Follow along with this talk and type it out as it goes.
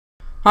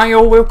Hi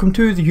all, welcome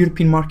to the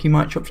European Marquee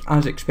Matchups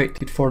as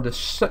expected for the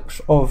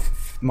 6th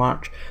of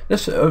March.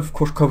 This of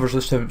course covers the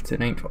 7th to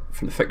 9th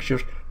for the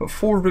fixtures, but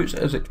 4 routes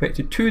as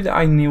expected. 2 that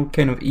I nailed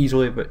kind of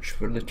easily, which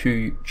were the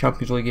 2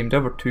 Champions League games.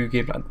 There were 2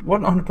 games I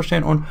wasn't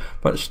 100% on,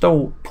 but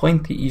still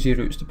plenty easy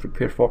routes to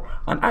prepare for,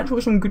 and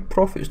actually some good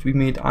profits to be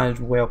made as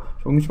well.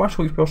 So I'm going to smash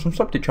the like bell, sub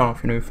to the channel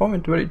if you're new, follow me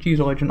on Twitter at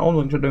GZLegend, all the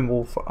links are down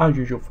below as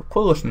usual for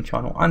playlists on the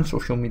channel and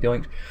social media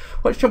links.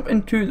 Let's jump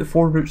into the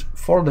 4 routes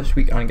for this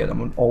week and get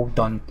them all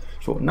done.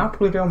 So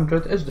Napoli Real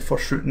Madrid is the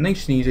first route,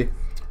 nice and easy.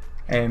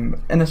 In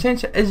a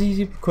sense it is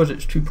easy because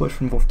it's 2 players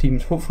from both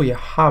teams. Hopefully you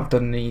have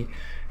done the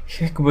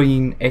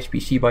Higuain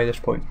SBC by this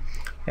point.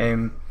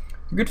 The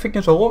good thing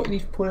is a lot of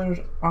these players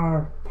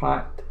are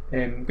packed,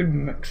 good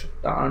mix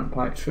that aren't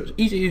packed, so it's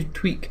easy to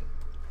tweak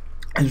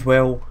as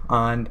well.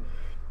 And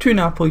 2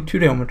 Napoli, 2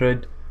 Real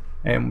Madrid,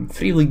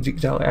 3 leagues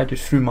exactly. I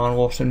just threw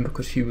Manolos in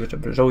because he was a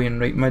Brazilian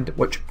right mid,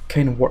 which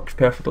kind of works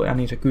perfectly and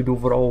he's a good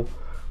overall.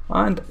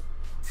 And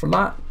for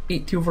that,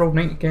 80 overall,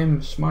 90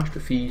 games, smashed the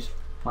fees,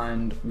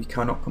 and we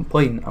cannot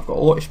complain. I've got a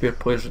lot of spare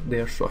players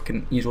there so I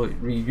can easily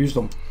reuse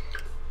them.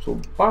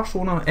 So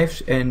Barcelona,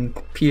 FC and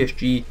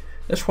PSG,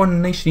 this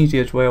one nice and easy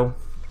as well.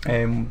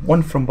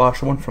 1 from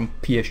Barca, 1 from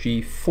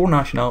PSG, 4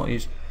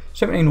 nationalities,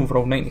 79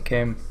 overall, 90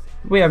 chem.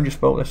 The way I've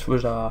just built this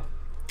was a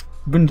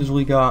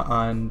Bundesliga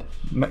and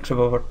mix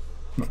of other.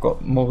 We've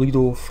got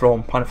Molido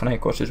from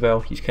Panathinaikos as well,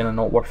 he's kind of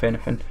not worth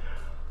anything,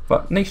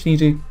 but nice and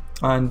easy.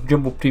 And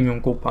Jumbo Premium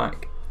Gold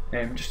Pack,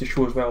 just to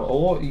show as well, a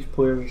lot of these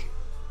players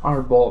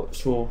are bought,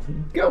 so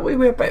get away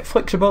with a bit of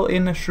flexibility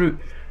in this route.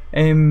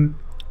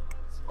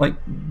 Like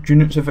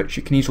Junicevic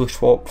you can easily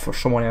swap for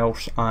someone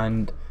else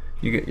and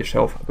you get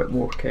yourself a bit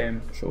more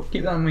chem, so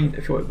keep that in mind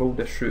if you want to build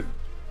this route.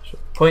 So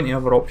plenty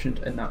of other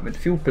options in that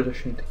midfield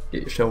position to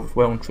get yourself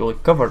well and truly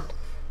covered.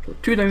 So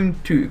 2 down,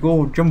 2 to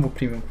go, Jumbo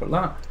Premium for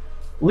that.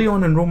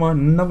 Lyon and Roma,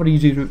 another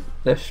easy route,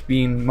 this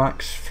being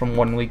max from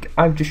 1 league.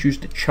 I've just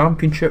used the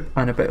Championship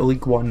and a bit of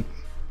League 1,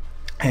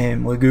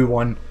 Ligue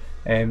 1.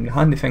 The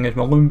handy thing is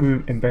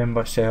Malumbu and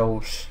Mbemba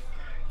sells.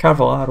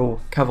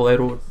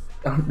 Cavallero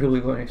aren't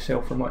really going to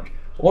sell for much.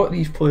 A lot of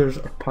these players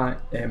are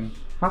packed,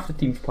 half the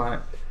team's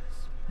packed.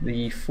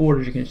 The 4,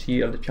 as you can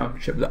see, are the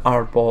Championship that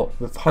are bought.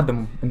 We've had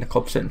them in the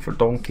club sitting for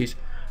donkeys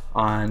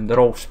and they're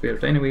all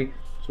spared anyway,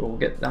 so we'll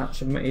get that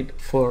submitted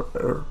for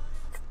our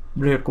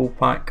rare gold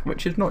pack,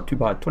 which is not too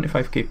bad,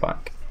 25k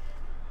pack.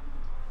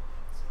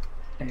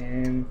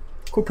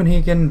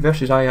 Copenhagen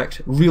versus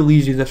Ajax, real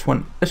easy this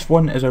one. This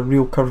one is a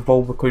real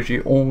curveball because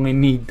you only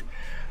need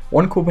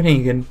 1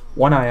 Copenhagen,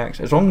 1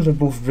 Ajax, as long as they're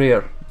both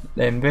rare.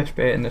 Then best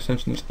bet in this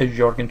instance is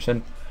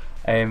Jorgensen,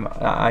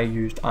 that I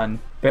used, and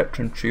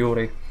Bertrand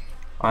Traore,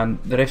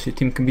 and the rest of the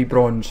team can be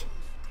bronze,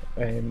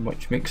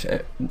 which makes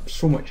it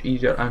so much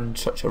easier and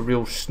such a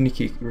real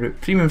sneaky route.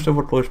 Premium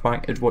Silver Players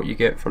Pack is what you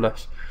get for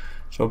this,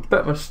 so a bit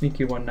of a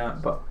sneaky one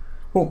that, but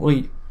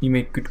hopefully you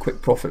made good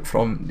quick profit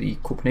from the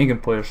Copenhagen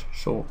players.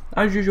 So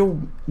as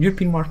usual,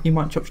 European Marquee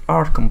Matchups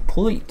are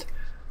complete,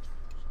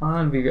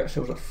 and we get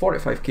ourselves a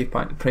 45k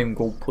pack, the Prime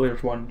Gold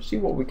Players one. See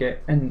what we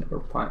get in our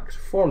packs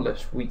for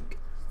this week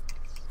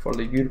for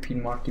the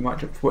European Marquee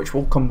Matchups, which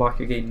will come back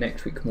again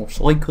next week most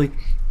likely.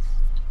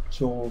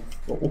 So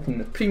we'll open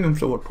the Premium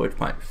Silver Players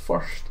pack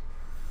first.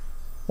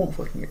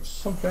 Hopefully I can get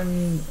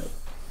something.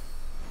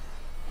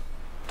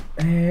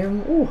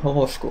 Oh,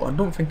 Holosko, I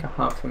don't think I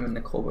have him in the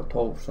club at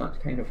all, so that's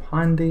kind of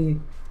handy.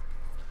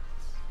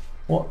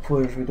 What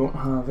players we don't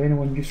have?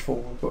 Anyone useful?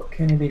 We've got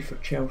Kennedy for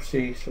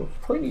Chelsea, so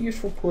plenty of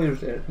useful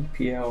players there.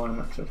 EPL and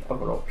a mix of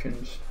other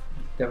options.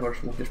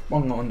 Endeavours, we'll just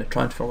bung on the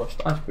transfer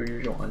list as per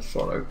usual and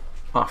sort out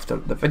after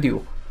the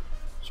video.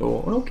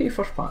 So an okay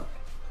first pack.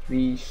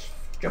 The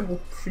Jumbo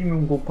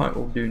Premium Gold Pack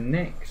will do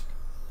next.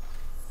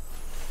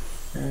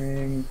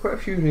 Quite a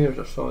few rares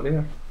I saw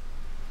there.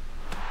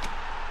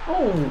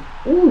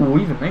 Oh,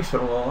 even nicer,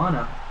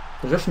 Lallana.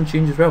 Position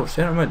change as well,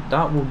 centre mid,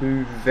 that will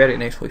do very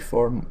nicely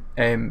for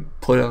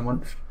Player of the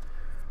Month.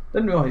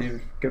 Didn't realise he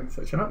was given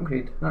such an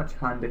upgrade, that's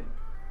handy.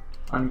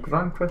 And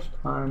Granquist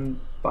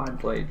and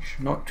Badledge,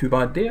 not too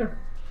bad there.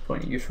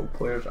 Plenty of useful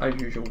players, as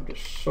usual,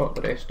 just sort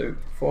the rest out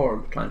for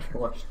the transfer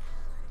list.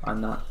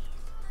 And that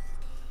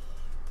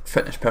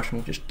fitness person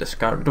will just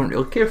discard, we don't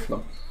really care for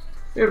them.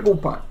 There we go,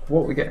 pack,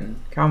 what are we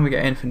getting? Can we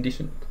get anything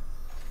decent?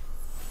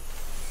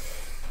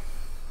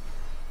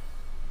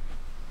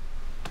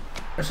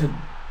 It's a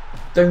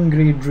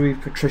downgrade Rui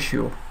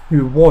Patricio,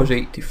 who was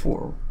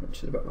 84,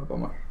 which is a bit of a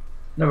bummer.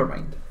 Never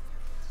mind.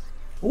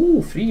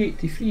 Oh,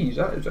 383s,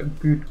 that is a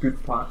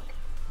good pack.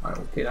 I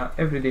will take that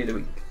every day of the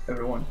week.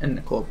 Everyone in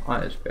the club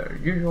as per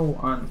usual,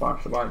 and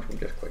Barca badge will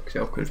just quick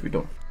sell because we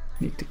don't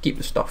need to keep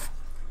the stuff.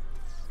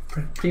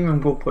 Premium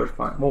Gold Players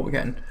pack, what are we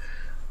getting?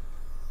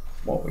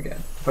 What are we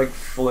getting? Big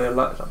flare,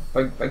 that's a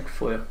big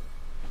flare.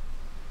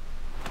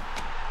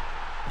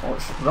 Oh,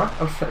 it's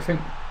I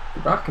think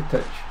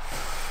Rakitic.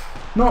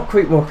 Not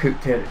quite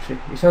walkout territory.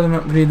 He's had an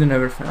upgrade and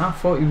everything. I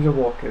thought he was a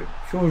walkout.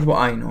 Shows what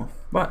I know.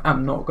 But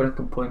I'm not going to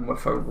complain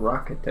with how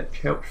Rakitic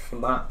helps for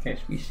that.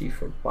 SBC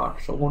for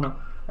Barcelona.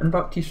 And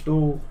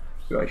Baptisto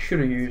who I should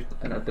have used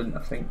and I didn't,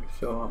 I think,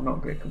 so I'm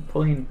not going to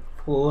complain.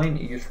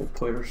 Plenty of useful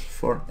players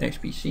for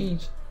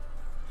SBCs.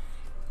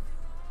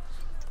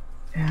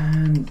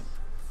 And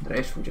the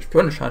rest we'll just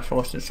put in the transfer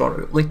list and sort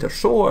out later.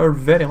 So our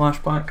very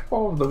last pack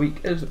of the week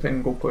is the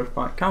Premier Goal Players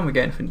pack. Can we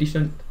get anything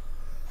decent?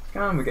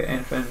 Can we get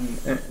anything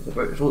that's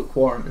about as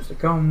lukewarm as they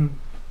come?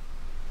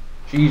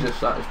 Jesus,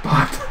 that is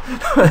bad.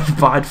 That is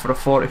bad for a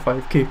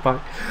 45k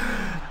pack.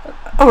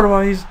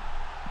 Otherwise,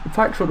 the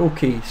packs were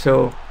okay,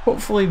 so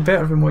hopefully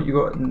better than what you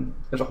got in,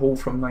 as a whole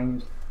from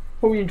mine.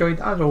 Hope you enjoyed.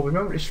 As always,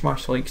 remember to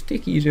smash the likes,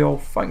 take it easy all,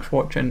 thanks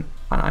for watching,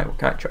 and I will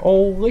catch you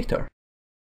all later.